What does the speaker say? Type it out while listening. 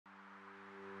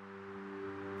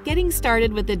Getting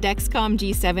started with the Dexcom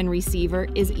G7 receiver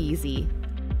is easy.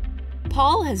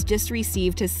 Paul has just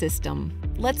received his system.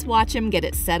 Let's watch him get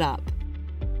it set up.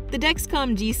 The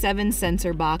Dexcom G7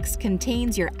 sensor box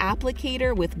contains your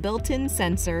applicator with built-in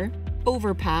sensor,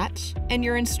 overpatch, and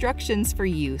your instructions for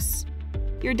use.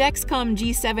 Your Dexcom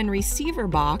G7 receiver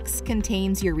box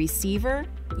contains your receiver,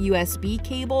 USB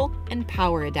cable, and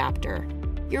power adapter.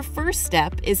 Your first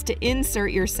step is to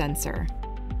insert your sensor.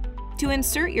 To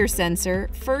insert your sensor,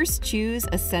 first choose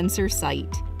a sensor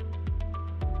site.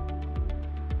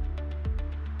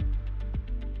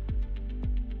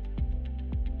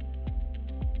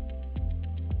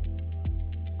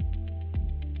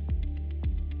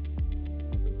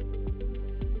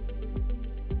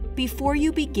 Before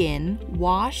you begin,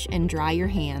 wash and dry your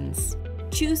hands.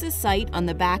 Choose a site on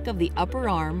the back of the upper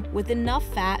arm with enough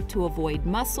fat to avoid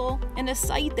muscle and a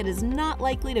site that is not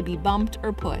likely to be bumped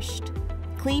or pushed.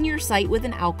 Clean your site with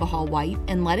an alcohol wipe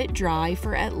and let it dry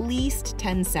for at least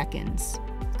 10 seconds.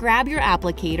 Grab your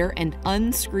applicator and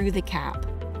unscrew the cap.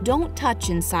 Don't touch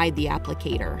inside the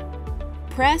applicator.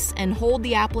 Press and hold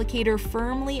the applicator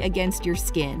firmly against your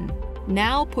skin.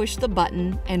 Now push the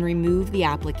button and remove the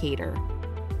applicator.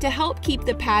 To help keep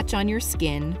the patch on your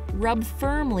skin, rub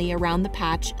firmly around the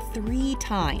patch 3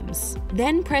 times.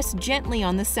 Then press gently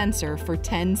on the sensor for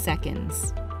 10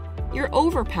 seconds. Your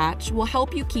overpatch will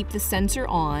help you keep the sensor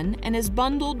on and is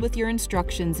bundled with your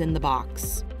instructions in the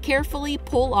box. Carefully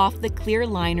pull off the clear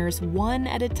liners one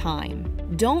at a time.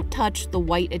 Don't touch the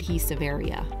white adhesive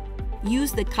area.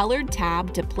 Use the colored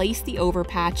tab to place the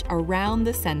overpatch around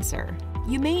the sensor.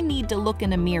 You may need to look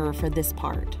in a mirror for this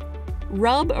part.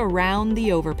 Rub around the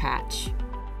overpatch.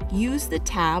 Use the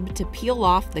tab to peel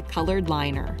off the colored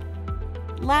liner.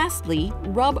 Lastly,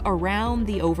 rub around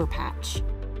the overpatch.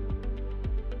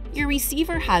 Your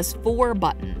receiver has 4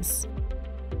 buttons.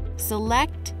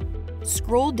 Select,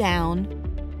 scroll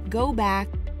down, go back,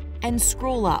 and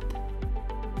scroll up.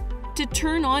 To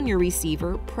turn on your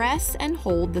receiver, press and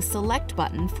hold the select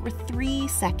button for 3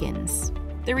 seconds.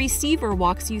 The receiver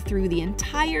walks you through the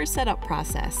entire setup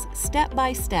process, step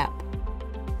by step.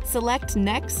 Select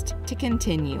Next to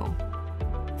continue.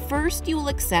 First, you will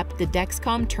accept the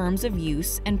Dexcom Terms of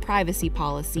Use and Privacy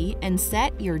Policy and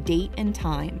set your date and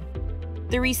time.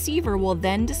 The receiver will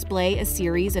then display a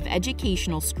series of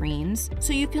educational screens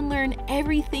so you can learn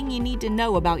everything you need to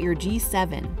know about your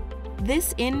G7.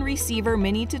 This in-receiver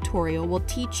mini tutorial will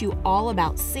teach you all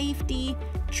about safety,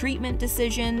 treatment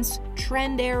decisions,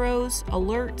 trend arrows,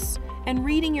 alerts, and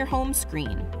reading your home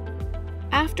screen.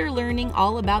 After learning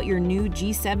all about your new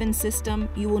G7 system,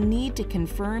 you will need to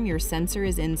confirm your sensor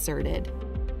is inserted.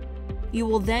 You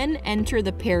will then enter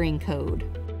the pairing code.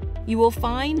 You will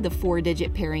find the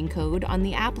 4-digit pairing code on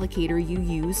the applicator you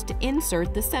used to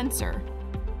insert the sensor.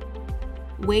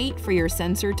 Wait for your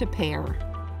sensor to pair.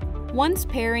 Once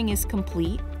pairing is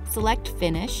complete, select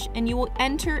Finish and you will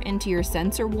enter into your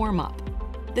sensor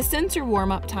warm-up. The sensor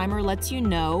warm-up timer lets you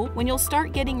know when you'll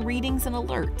start getting readings and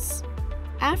alerts.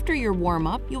 After your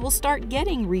warm-up, you will start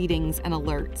getting readings and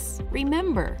alerts.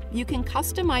 Remember, you can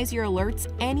customize your alerts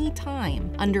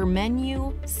anytime under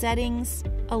Menu, Settings,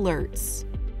 Alerts.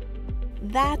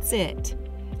 That's it.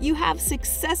 You have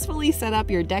successfully set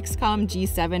up your Dexcom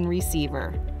G7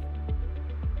 receiver.